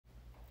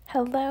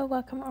Hello,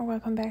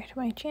 welcome back to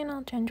my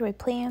channel, Joy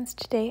Plans.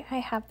 Today I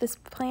have this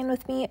plan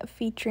with me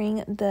featuring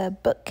the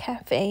Book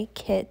Cafe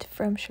kit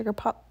from Sugar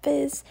Pop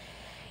Fizz.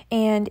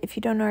 And if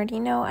you don't already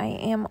know, I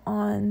am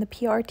on the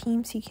PR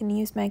team, so you can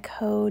use my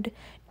code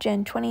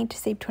JEN20 to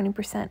save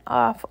 20%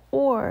 off,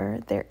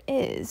 or there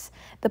is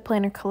the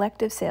Planner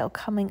Collective sale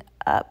coming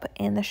up,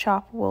 and the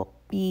shop will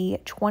be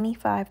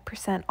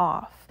 25%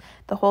 off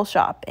the whole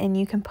shop, and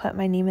you can put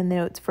my name in the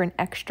notes for an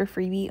extra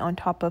freebie on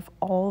top of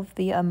all of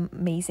the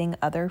amazing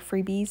other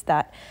freebies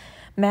that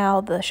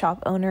Mal, the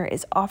shop owner,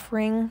 is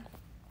offering.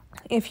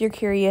 If you're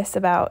curious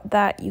about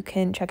that, you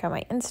can check out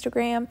my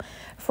Instagram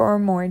for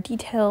more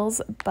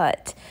details.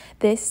 But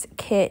this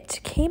kit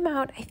came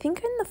out, I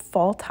think, in the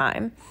fall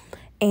time,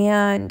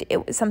 and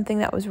it was something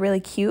that was really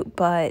cute,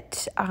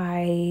 but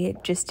I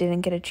just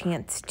didn't get a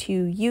chance to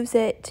use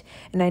it,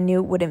 and I knew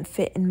it wouldn't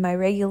fit in my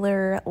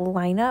regular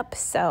lineup,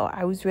 so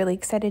I was really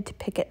excited to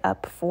pick it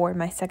up for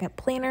my second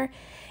planner.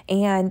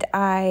 And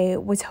I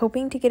was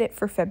hoping to get it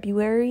for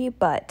February,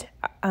 but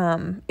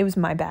it was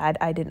my bad.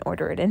 I didn't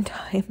order it in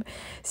time.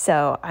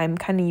 So I'm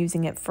kind of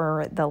using it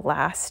for the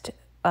last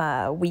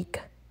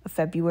week of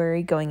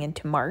February going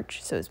into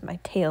March. So it's my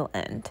tail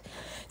end.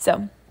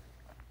 So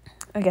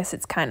I guess I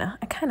kind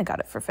of got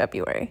it for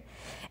February.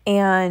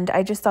 And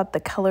I just thought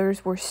the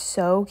colors were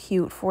so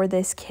cute for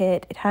this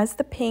kit. It has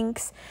the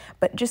pinks,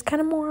 but just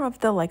kind of more of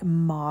the like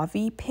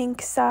mauve-y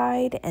pink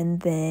side.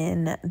 And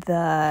then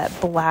the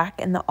black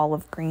and the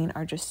olive green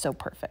are just so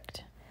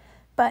perfect.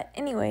 But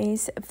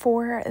anyways,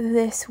 for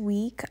this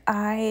week,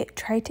 I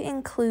tried to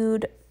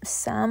include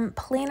some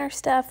planner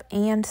stuff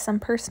and some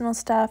personal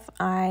stuff.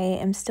 I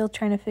am still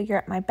trying to figure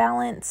out my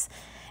balance.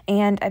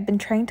 And I've been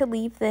trying to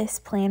leave this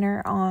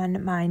planner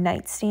on my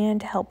nightstand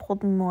to help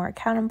hold me more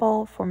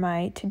accountable for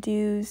my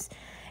to-dos.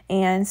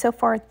 And so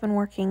far it's been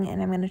working,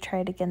 and I'm going to try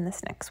it again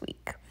this next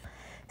week.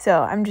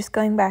 So I'm just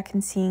going back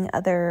and seeing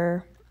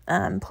other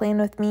plan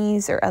with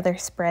me's or other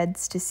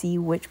spreads to see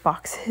which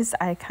boxes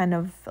I kind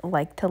of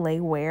like to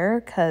lay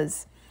where,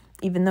 because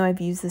even though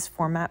I've used this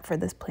format for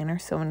this planner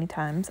so many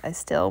times, I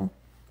still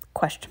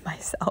question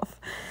myself.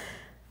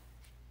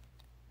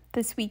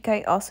 This week,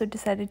 I also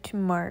decided to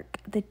mark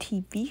the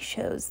TV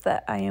shows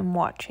that I am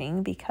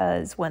watching,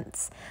 because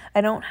once I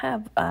don't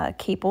have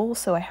cable,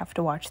 so I have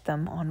to watch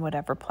them on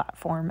whatever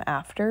platform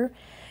after.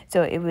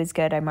 So it was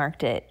good. I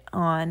marked it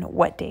on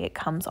what day it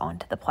comes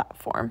onto the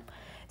platform.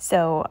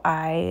 So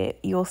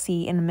you'll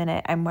see in a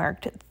minute, I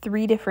marked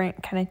 3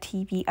 different kind of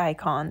TV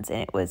icons,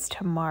 and it was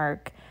to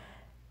mark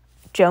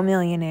Joe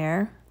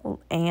Millionaire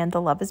and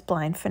the Love is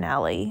Blind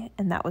finale,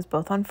 and that was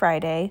both on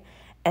Friday.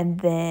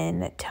 And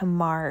then to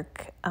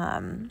mark,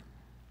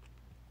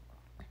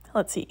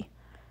 let's see,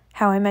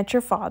 How I Met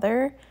Your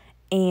Father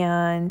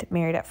and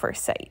Married at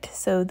First Sight.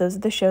 So those are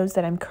the shows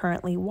that I'm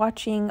currently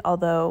watching,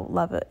 although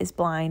Love is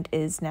Blind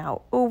is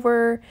now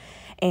over,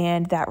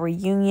 and that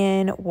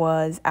reunion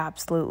was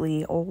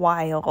absolutely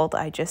wild.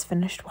 I just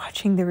finished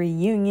watching the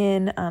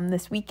reunion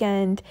this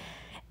weekend.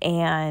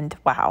 And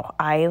wow,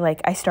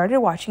 I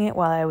started watching it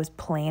while I was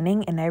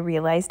planning, and I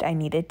realized I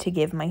needed to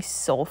give my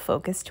sole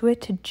focus to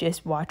it, to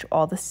just watch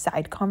all the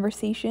side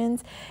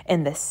conversations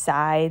and the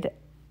side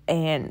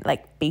and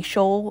like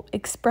facial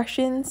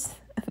expressions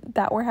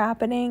that were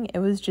happening. It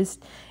was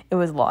a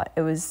lot.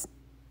 It was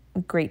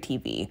great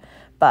TV,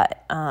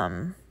 but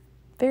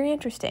very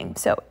interesting.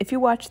 So if you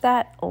watch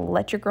that,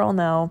 let your girl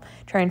know.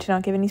 Trying to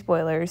not give any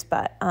spoilers,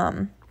 but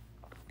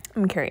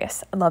I'm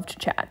curious. I'd love to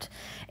chat.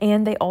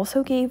 And they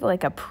also gave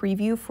like a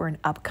preview for an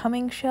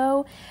upcoming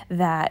show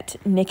that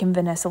Nick and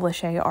Vanessa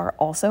Lachey are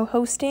also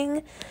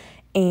hosting.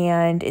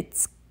 And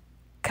it's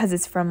because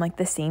it's from like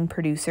the same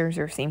producers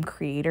or same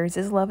creators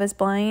as Love is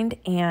Blind.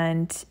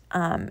 And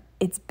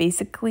it's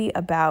basically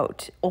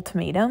about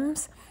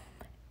ultimatums.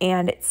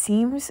 And it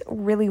seems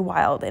really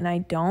wild, and I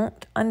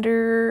don't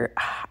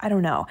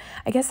know.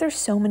 I guess there's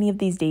so many of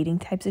these dating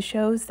types of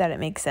shows that it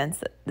makes sense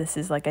that this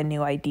is like a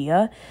new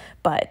idea,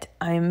 but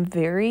I'm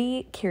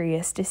very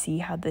curious to see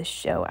how this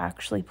show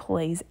actually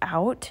plays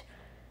out,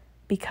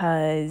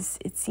 because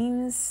it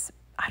seems,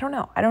 I don't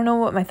know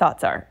what my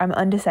thoughts are. I'm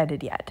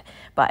undecided yet,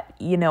 but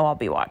I'll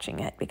be watching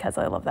it because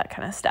I love that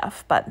kind of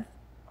stuff. But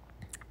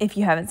if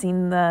you haven't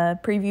seen the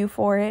preview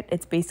for it,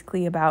 it's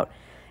basically about,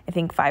 I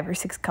think, 5 or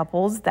 6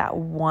 couples that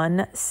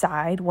one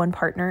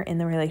partner in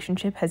the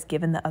relationship has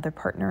given the other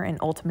partner an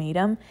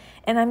ultimatum.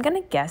 And I'm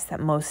going to guess that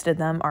most of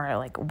them are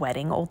like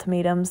wedding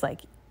ultimatums,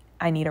 like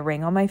I need a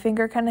ring on my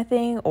finger kind of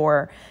thing,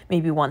 or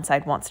maybe one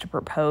side wants to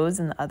propose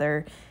and the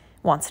other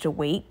wants to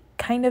wait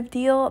kind of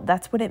deal.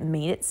 That's what it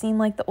made it seem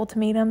like the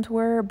ultimatums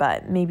were,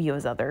 but maybe it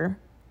was other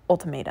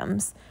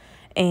ultimatums.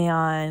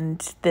 And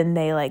then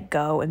they like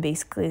go and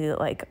basically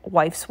like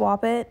wife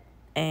swap it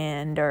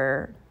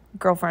or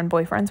girlfriend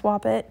boyfriend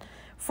swap it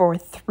for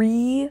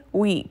 3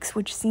 weeks,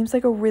 which seems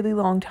like a really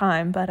long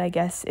time, but I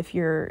guess if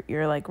you're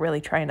like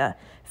really trying to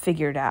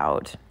figure it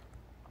out,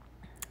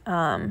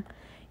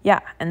 yeah.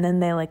 And then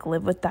they like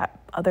live with that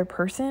other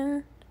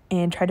person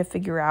and try to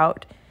figure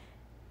out,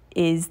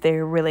 is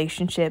their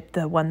relationship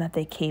the one that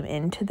they came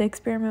into the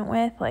experiment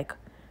with? Like,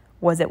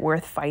 was it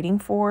worth fighting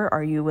for?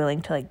 Are you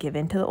willing to like give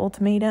in to the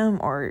ultimatum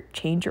or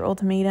change your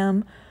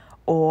ultimatum?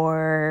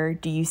 Or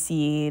do you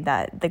see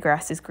that the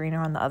grass is greener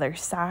on the other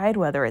side,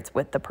 whether it's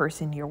with the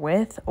person you're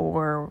with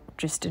or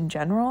just in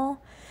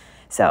general?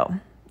 So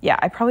yeah,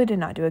 I probably did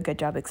not do a good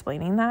job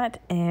explaining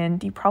that,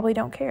 and you probably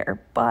don't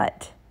care,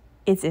 but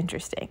it's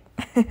interesting.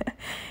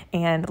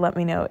 And let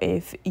me know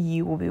if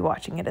you will be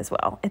watching it as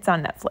well. It's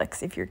on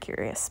Netflix if you're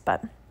curious.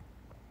 But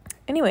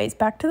anyways,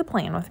 back to the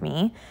plan with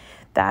me.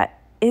 That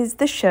is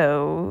the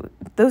show.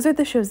 Those are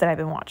the shows that I've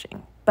been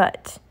watching.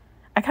 But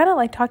I kind of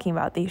like talking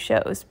about these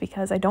shows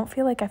because I don't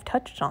feel like I've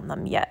touched on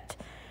them yet.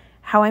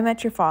 How I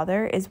Met Your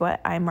Father is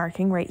what I'm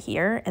marking right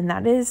here, and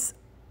that is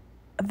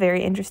a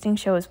very interesting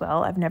show as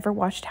well. I've never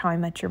watched How I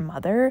Met Your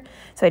Mother,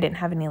 so I didn't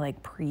have any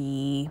like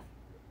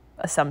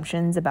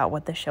pre-assumptions about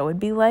what the show would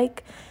be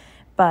like.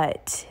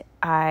 But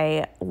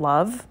I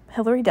love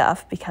Hilary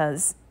Duff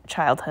because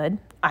childhood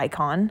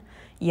icon,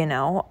 you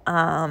know,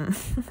 and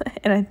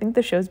I think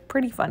the show's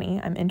pretty funny.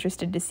 I'm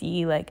interested to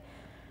see like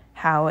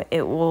how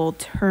it will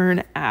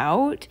turn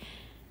out.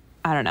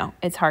 I don't know.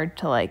 It's hard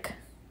to like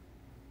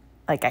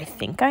I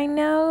think I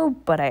know,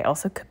 but I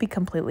also could be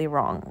completely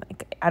wrong.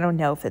 Like I don't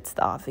know if it's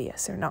the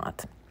obvious or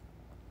not.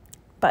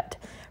 But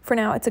for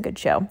now, it's a good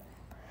show.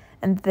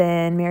 And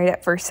then Married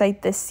at First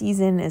Sight this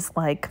season is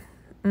like,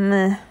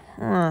 meh,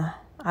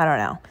 I don't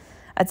know.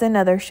 That's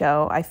another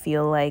show I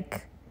feel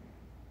like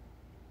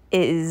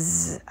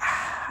is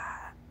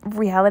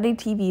reality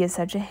TV is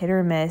such a hit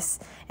or miss,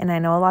 and I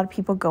know a lot of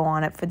people go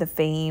on it for the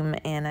fame,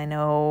 and I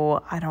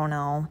don't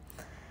know,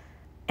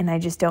 and I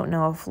just don't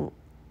know if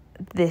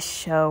this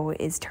show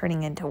is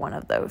turning into one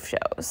of those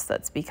shows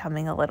that's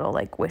becoming a little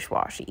like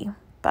wish-washy,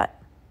 but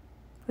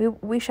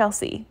we shall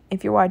see.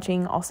 If you're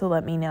watching, also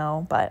let me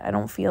know, but I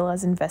don't feel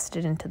as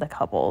invested into the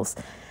couples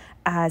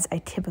as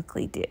I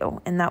typically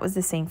do, and that was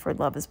the same for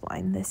Love is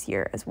Blind this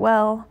year as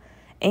well,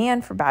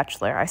 and for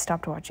Bachelor. I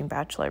stopped watching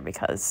Bachelor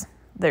because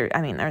there's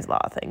a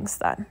lot of things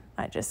that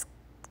I just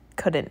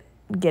couldn't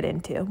get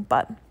into,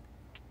 but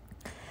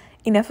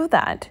enough of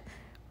that.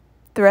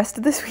 The rest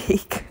of this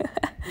week,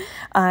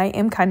 I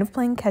am kind of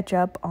playing catch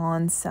up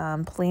on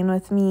some Plan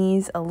With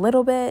Me's a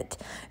little bit.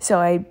 So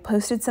I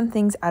posted some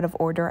things out of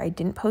order. I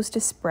didn't post a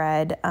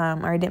spread,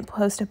 or I didn't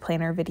post a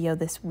planner video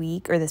this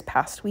week or this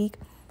past week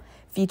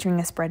featuring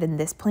a spread in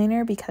this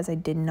planner because I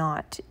did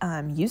not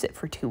use it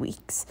for 2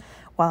 weeks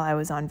while I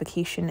was on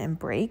vacation and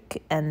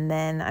break. And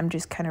then I'm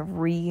just kind of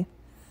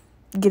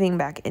getting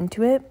back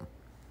into it.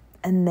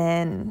 And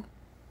then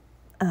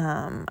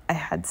I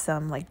had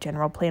some like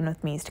general Plan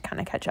With Me's to kind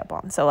of catch up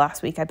on. So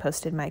last week I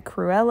posted my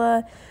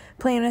Cruella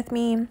Plan With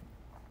Me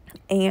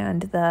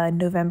and the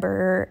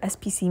November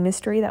SPC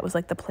mystery. That was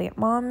like the Plant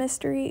Mom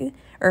mystery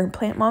or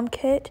Plant Mom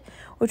kit,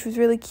 which was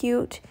really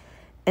cute.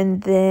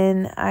 And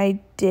then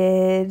I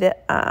did,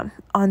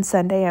 on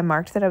Sunday, I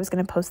marked that I was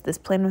going to post this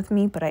Plan With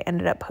Me, but I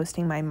ended up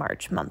posting my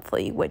March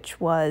monthly, which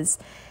was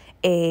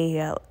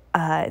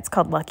it's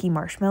called Lucky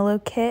Marshmallow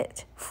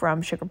Kit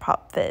from Sugar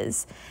Pop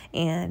Fizz,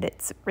 and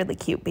it's really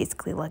cute,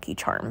 basically Lucky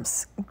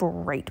Charms,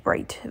 bright,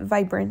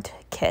 vibrant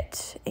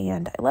kit,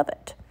 and I love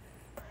it.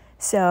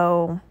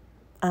 So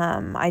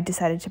I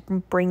decided to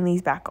bring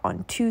these back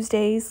on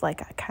Tuesdays,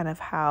 like kind of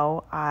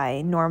how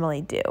I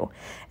normally do.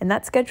 And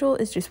that schedule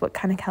is just what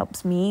kind of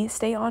helps me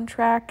stay on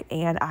track,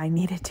 and I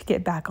needed to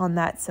get back on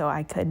that so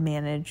I could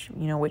manage,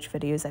 which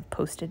videos I've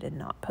posted and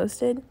not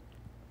posted.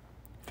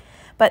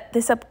 But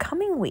this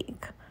upcoming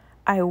week,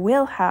 I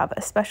will have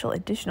a special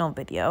additional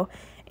video,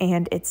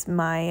 and it's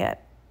my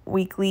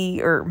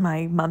weekly or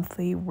my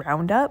monthly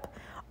roundup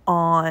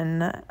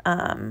on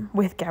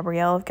with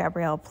Gabrielle of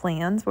Gabrielle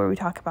Plans, where we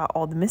talk about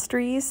all the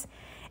mysteries.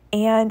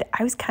 And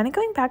I was kind of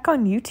going back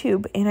on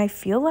YouTube, and I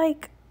feel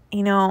like,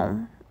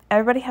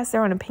 everybody has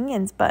their own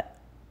opinions, but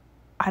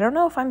I don't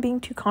know if I'm being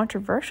too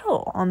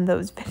controversial on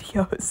those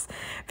videos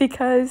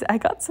because I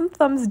got some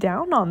thumbs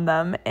down on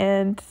them,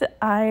 and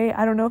I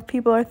don't know if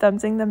people are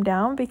thumbsing them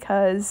down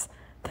because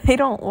they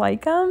don't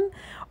like them,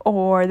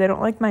 or they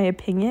don't like my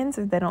opinions,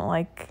 or they don't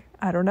like,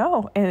 I don't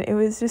know. And it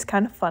was just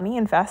kind of funny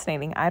and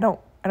fascinating. I don't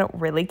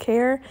really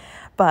care,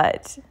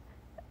 but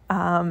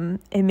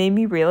it made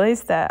me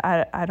realize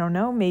that I don't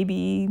know,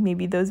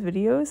 maybe those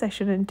videos I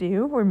shouldn't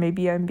do, or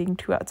maybe I'm being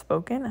too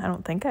outspoken. I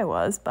don't think I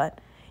was,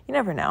 but you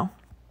never know.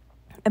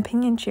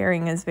 Opinion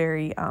sharing is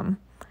very,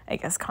 I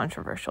guess,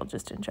 controversial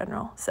just in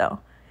general.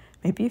 So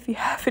maybe if you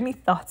have any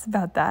thoughts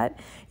about that,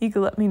 you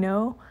could let me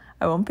know.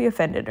 I won't be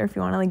offended, or if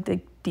you want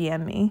to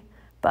DM me.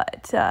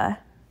 But yeah,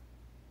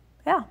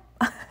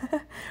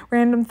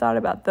 random thought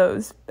about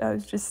those. I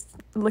was just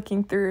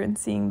looking through and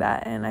seeing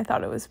that, and I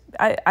thought it was,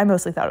 I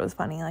mostly thought it was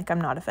funny. Like,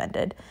 I'm not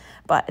offended,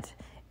 but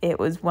it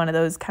was one of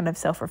those kind of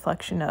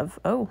self-reflection of,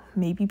 oh,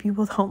 maybe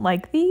people don't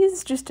like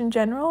these just in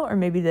general, or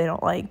maybe they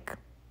don't like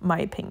my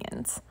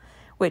opinions,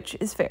 which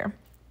is fair.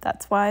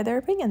 That's why they're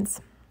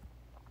opinions.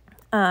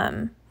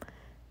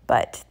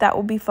 But that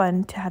will be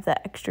fun to have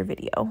that extra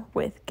video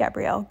with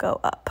Gabrielle go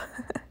up.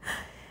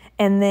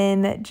 And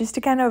then just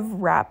to kind of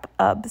wrap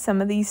up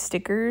some of these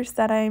stickers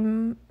that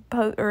I'm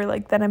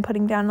that I'm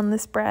putting down on the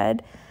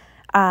spread.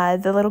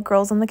 The little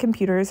girls on the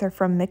computers are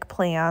from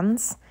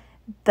McPlans.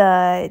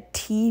 The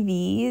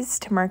TVs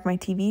to mark my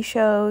TV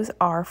shows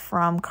are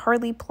from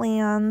Carly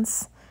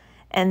Plans.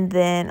 And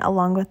then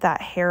along with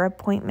that, hair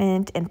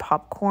appointment and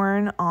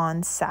popcorn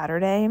on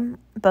Saturday.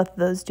 Both of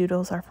those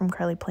doodles are from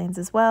Carly Plans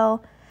as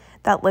well.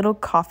 That little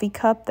coffee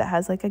cup that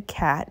has like a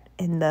cat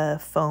in the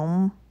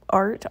foam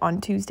art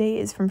on Tuesday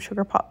is from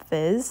Sugar Pop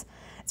Fizz.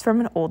 It's from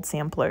an old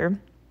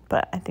sampler,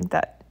 but I think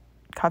that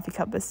coffee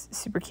cup is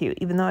super cute.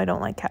 Even though I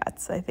don't like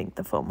cats, I think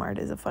the foam art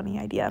is a funny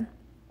idea.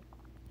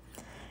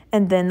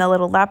 And then the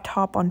little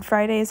laptop on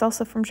Friday is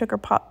also from Sugar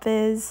Pop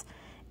Fizz.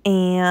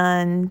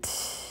 And,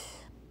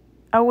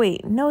 oh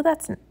wait, no,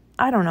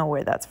 I don't know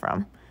where that's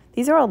from.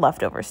 These are all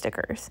leftover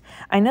stickers.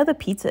 I know the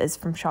pizza is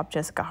from Shop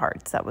Jessica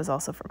Hearts. That was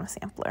also from a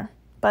sampler.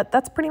 But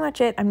that's pretty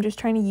much it. I'm just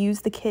trying to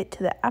use the kit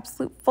to the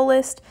absolute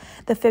fullest.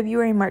 The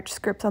February-March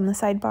scripts on the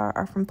sidebar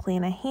are from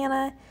Plana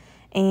Hannah.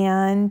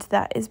 And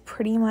that is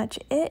pretty much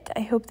it.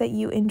 I hope that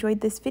you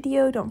enjoyed this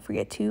video. Don't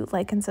forget to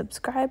like and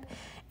subscribe.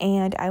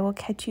 And I will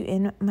catch you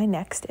in my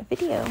next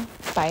video.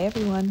 Bye,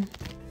 everyone.